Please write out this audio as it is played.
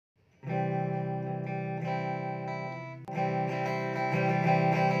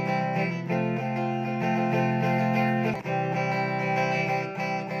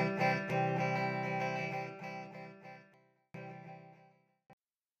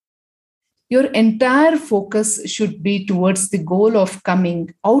Your entire focus should be towards the goal of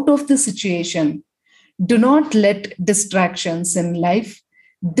coming out of the situation. Do not let distractions in life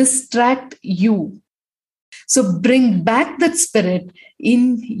distract you. So bring back that spirit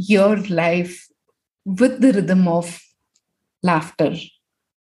in your life with the rhythm of laughter.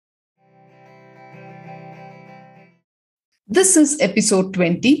 This is episode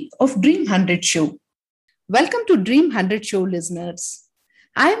 20 of Dream 100 Show. Welcome to Dream 100 Show listeners.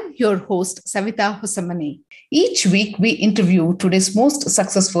 I'm your host, Savita Hosamane. Each week, we interview today's most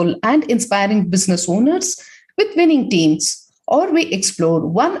successful and inspiring business owners with winning teams, or we explore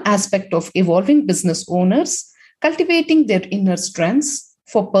one aspect of evolving business owners, cultivating their inner strengths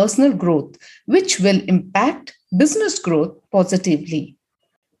for personal growth, which will impact business growth positively.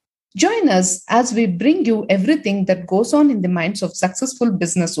 Join us as we bring you everything that goes on in the minds of successful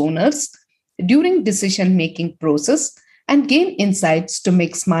business owners during decision making process and gain insights to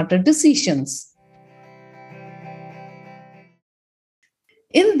make smarter decisions.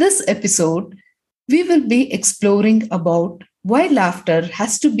 In this episode, we will be exploring about why laughter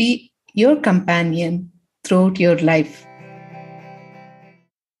has to be your companion throughout your life.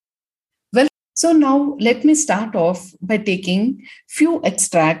 Well, so now let me start off by taking few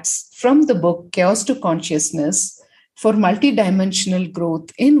extracts from the book Chaos to Consciousness for Multidimensional Growth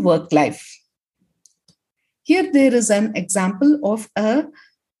in Work Life. Here there is an example of a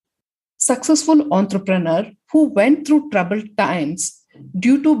successful entrepreneur who went through troubled times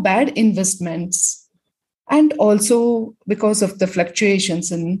due to bad investments and also because of the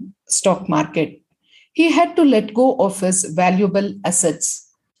fluctuations in stock market. He had to let go of his valuable assets,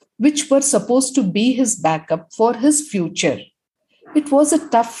 which were supposed to be his backup for his future. It was a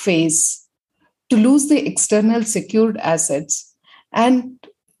tough phase to lose the external secured assets, and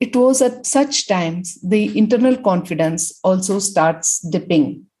it was at such times the internal confidence also starts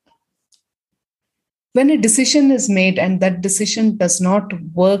dipping. When a decision is made and that decision does not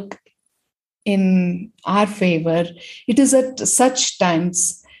work in our favor, it is at such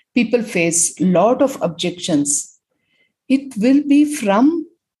times people face a lot of objections. It will be from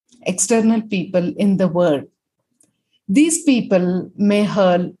external people in the world. These people may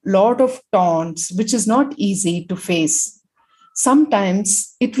hurl a lot of taunts, which is not easy to face.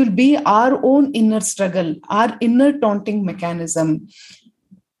 Sometimes it will be our own inner struggle, our inner taunting mechanism,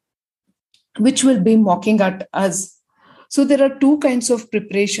 which will be mocking at us. So there are two kinds of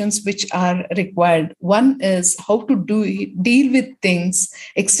preparations which are required. One is how to deal with things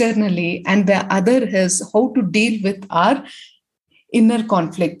externally, and the other is how to deal with our inner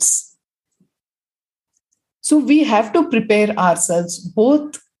conflicts. So we have to prepare ourselves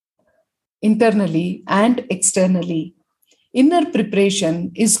both internally and externally. Inner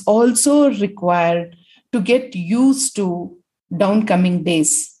preparation is also required to get used to downcoming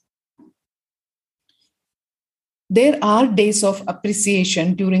days. There are days of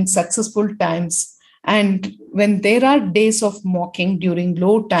appreciation during successful times, and when there are days of mocking during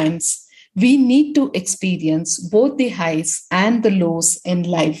low times, we need to experience both the highs and the lows in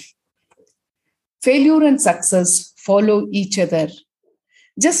life. Failure and success follow each other.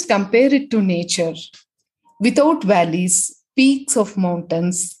 Just compare it to nature. Without valleys, peaks of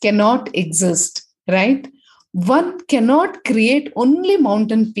mountains cannot exist, right? One cannot create only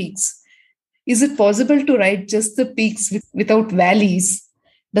mountain peaks. Is it possible to write just the peaks without valleys?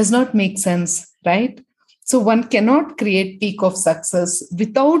 Does not make sense, right? So one cannot create peak of success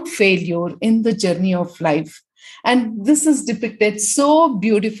without failure in the journey of life. And this is depicted so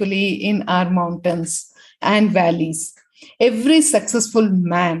beautifully in our mountains and valleys. Every successful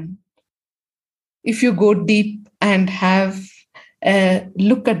man, if you go deep and have a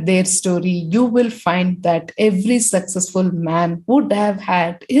look at their story, you will find that every successful man would have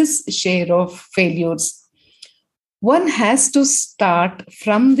had his share of failures. One has to start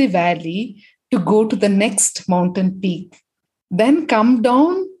from the valley to go to the next mountain peak, then come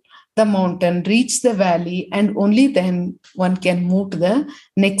down the mountain, reach the valley, and only then one can move to the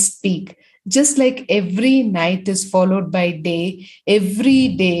next peak. Just like every night is followed by day, every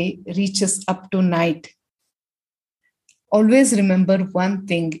day reaches up to night. Always remember one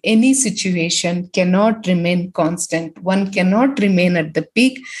thing: any situation cannot remain constant. One cannot remain at the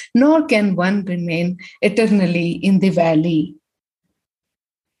peak, nor can one remain eternally in the valley.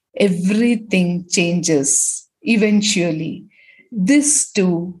 Everything changes eventually. This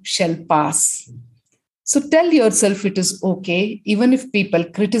too shall pass. So tell yourself it is okay, even if people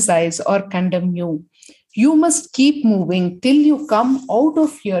criticize or condemn you. You must keep moving till you come out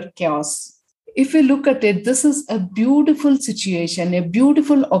of your chaos. If you look at it, this is a beautiful situation, a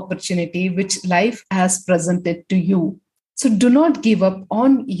beautiful opportunity which life has presented to you. So do not give up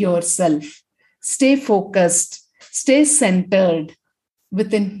on yourself. Stay focused, stay centered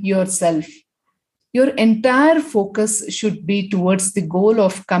within yourself. Your entire focus should be towards the goal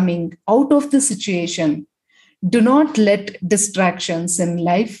of coming out of the situation. Do not let distractions in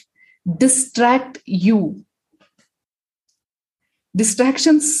life distract you.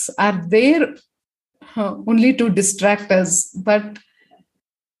 Distractions are there only to distract us, but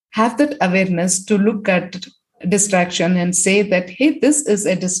have that awareness to look at distraction and say that, hey, this is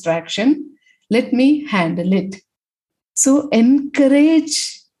a distraction. Let me handle it. So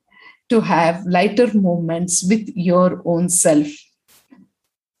encourage to have lighter moments with your own self.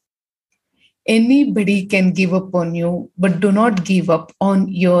 Anybody can give up on you, but do not give up on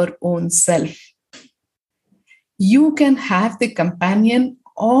your own self. You can have the companion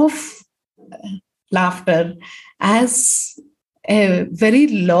of laughter as a very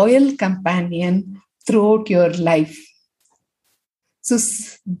loyal companion throughout your life. So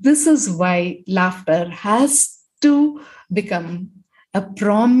this is why laughter has to become a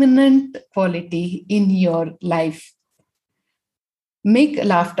prominent quality in your life. Make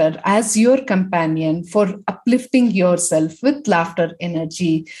laughter as your companion for uplifting yourself with laughter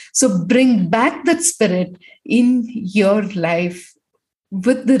energy. So bring back that spirit in your life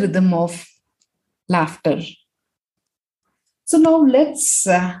with the rhythm of laughter. So now let's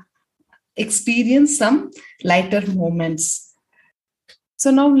experience some lighter moments.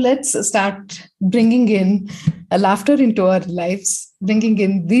 So now let's start bringing in laughter into our lives, bringing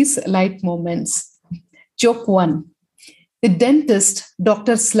in these light moments. Joke one. The dentist,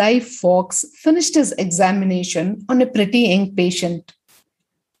 Dr. Sly Fox, finished his examination on a pretty young patient.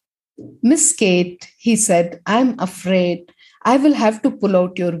 Miss Kate, he said, I'm afraid I will have to pull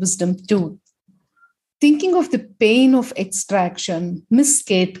out your wisdom tooth. Thinking of the pain of extraction, Miss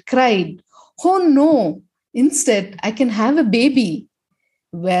Kate cried, oh no, instead I can have a baby.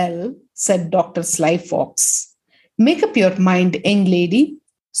 Well, said Dr. Sly Fox, make up your mind, young lady,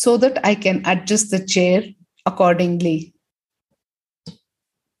 so that I can adjust the chair accordingly.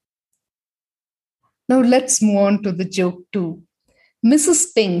 Now let's move on to the joke 2.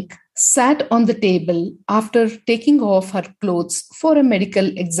 Mrs. Pink sat on the table after taking off her clothes for a medical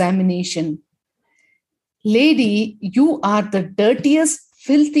examination. Lady, you are the dirtiest,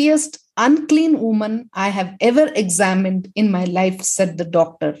 filthiest, unclean woman I have ever examined in my life, said the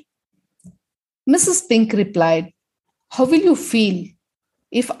doctor. Mrs. Pink replied, how will you feel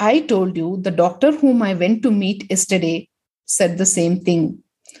if I told you the doctor whom I went to meet yesterday said the same thing?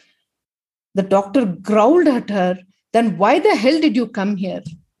 The doctor growled at her, then why the hell did you come here?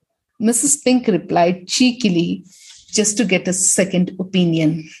 Mrs. Pink replied cheekily, just to get a second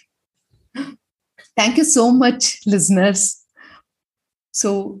opinion. Thank you so much, listeners.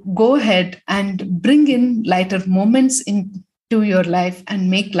 So go ahead and bring in lighter moments into your life and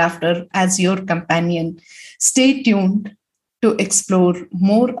make laughter as your companion. Stay tuned to explore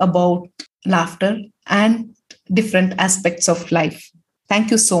more about laughter and different aspects of life.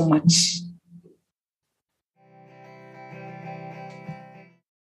 Thank you so much.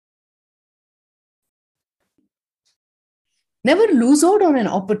 Never lose out on an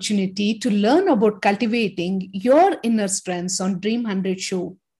opportunity to learn about cultivating your inner strengths on Dream 100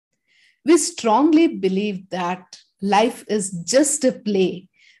 Show. We strongly believe that life is just a play.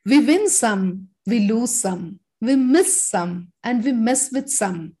 We win some, we lose some, we miss some, and we mess with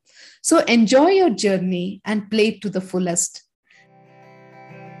some. So enjoy your journey and play to the fullest.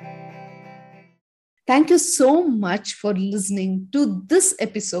 Thank you so much for listening to this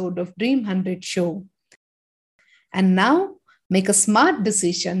episode of Dream 100 Show. And now, make a smart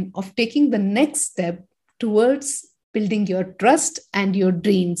decision of taking the next step towards building your trust and your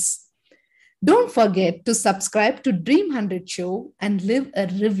dreams. Don't forget to subscribe to Dream 100 Show and leave a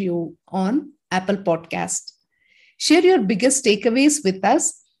review on Apple Podcast. Share your biggest takeaways with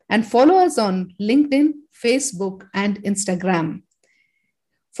us and follow us on LinkedIn, Facebook, and Instagram.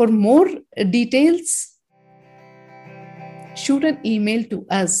 For more details, shoot an email to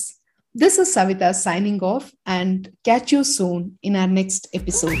us. This is Savita signing off and catch you soon in our next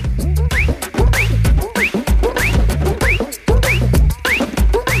episode.